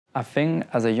I think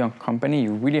as a young company,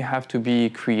 you really have to be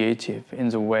creative in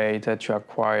the way that you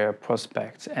acquire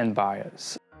prospects and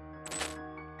buyers.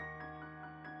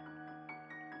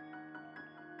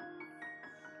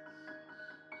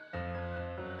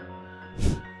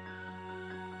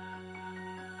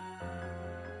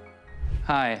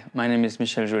 Hi, my name is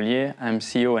Michel Geolier. I'm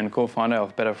CEO and co-founder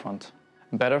of Betterfront.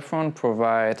 Betterfront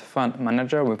provides fund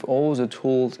managers with all the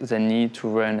tools they need to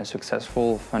run a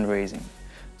successful fundraising.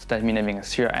 So that means having a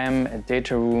CRM, a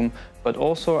data room, but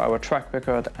also our track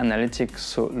record analytics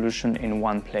solution in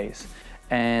one place.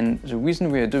 And the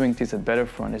reason we are doing this at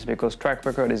Betterfront is because track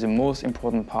record is the most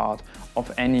important part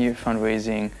of any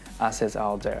fundraising assets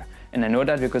out there. And I know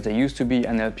that because I used to be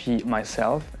an LP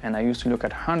myself, and I used to look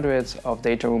at hundreds of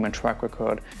data room and track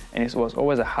record, and it was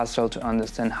always a hassle to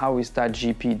understand how is that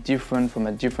GP different from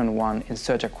a different one in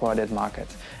such a crowded market.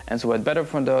 And so what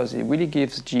Betterfront does, it really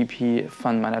gives GP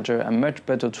fund manager a much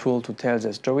better tool to tell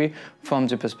their story from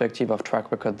the perspective of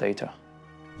track record data.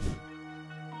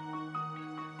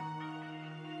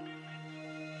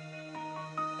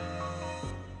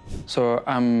 So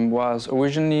I was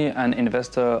originally an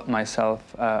investor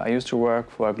myself. I used to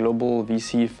work for a global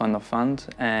VC fund of funds,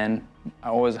 and I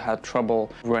always had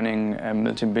trouble running a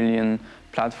multi-billion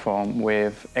platform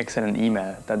with Excel and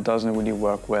email. That doesn't really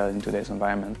work well in today's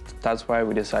environment. That's why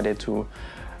we decided to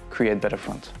create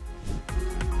Betterfront.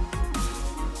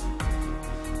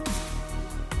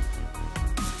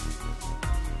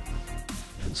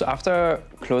 So after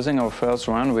closing our first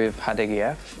round with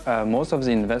HTGF, most of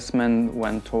the investment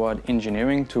went toward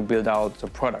engineering to build out the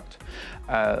product.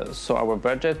 So our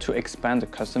budget to expand the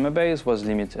customer base was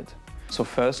limited. So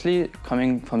firstly,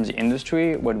 coming from the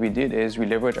industry, what we did is we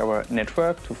leveraged our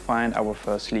network to find our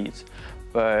first leads.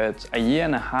 But a year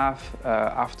and a half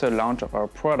after launch of our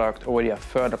product, already a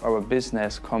third of our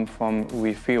business come from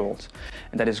referrals.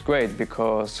 And that is great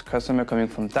because customers coming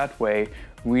from that way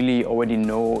really already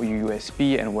know your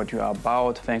USP and what you are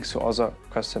about thanks to other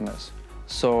customers.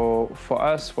 So for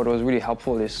us, what was really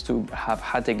helpful is to have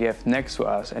HTGF next to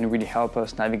us and really help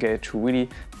us navigate through really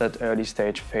that early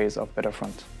stage phase of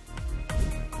Betterfront.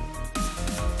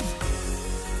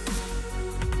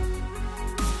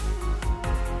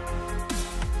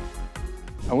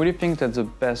 I really think that the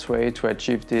best way to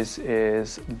achieve this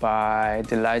is by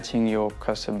delighting your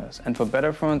customers. And for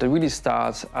Betterfront, it really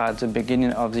starts at the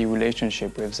beginning of the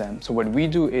relationship with them. So what we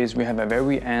do is we have a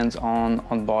very hands-on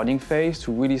onboarding phase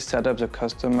to really set up the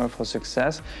customer for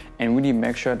success and really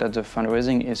make sure that the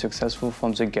fundraising is successful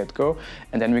from the get-go,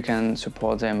 and then we can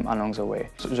support them along the way.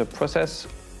 So the process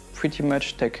pretty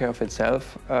much take care of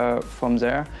itself from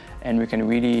there, and we can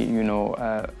really,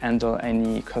 handle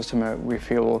any customer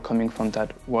referral coming from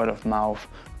that word of mouth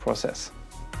process.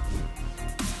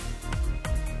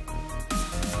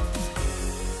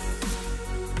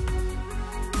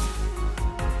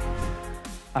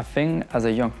 I think as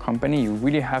a young company, you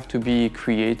really have to be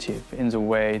creative in the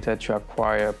way that you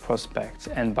acquire prospects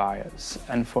and buyers.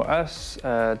 And for us,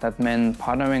 that meant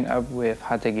partnering up with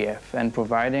HTGF and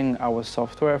providing our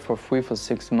software for free for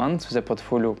 6 months to their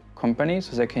portfolio companies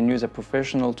so they can use a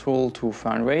professional tool to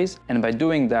fundraise. And by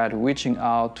doing that, reaching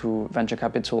out to venture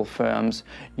capital firms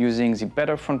using the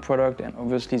Betterfront product and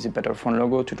obviously the Betterfront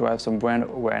logo to drive some brand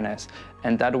awareness.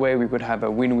 And that way we could have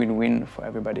a win-win-win for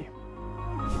everybody.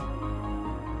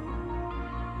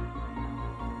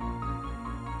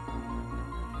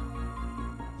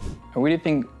 I really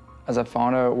think as a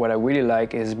founder, what I really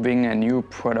like is bringing a new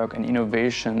product and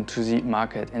innovation to the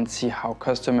market and see how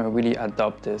customers really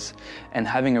adopt this and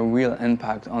having a real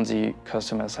impact on the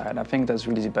customer side. I think that's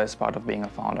really the best part of being a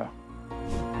founder.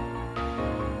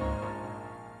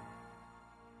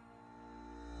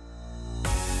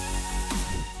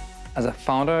 As a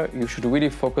founder, you should really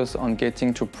focus on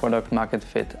getting to product market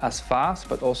fit as fast,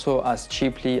 but also as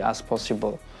cheaply as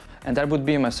possible. And that would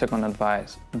be my second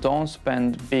advice. Don't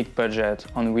spend big budget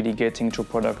on really getting to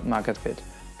product market fit.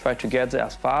 Try to get there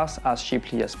as fast, as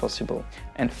cheaply as possible.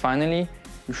 And finally,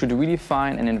 you should really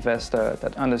find an investor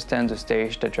that understands the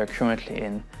stage that you're currently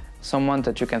in. Someone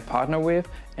that you can partner with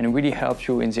and really help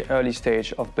you in the early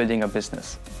stage of building a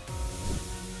business.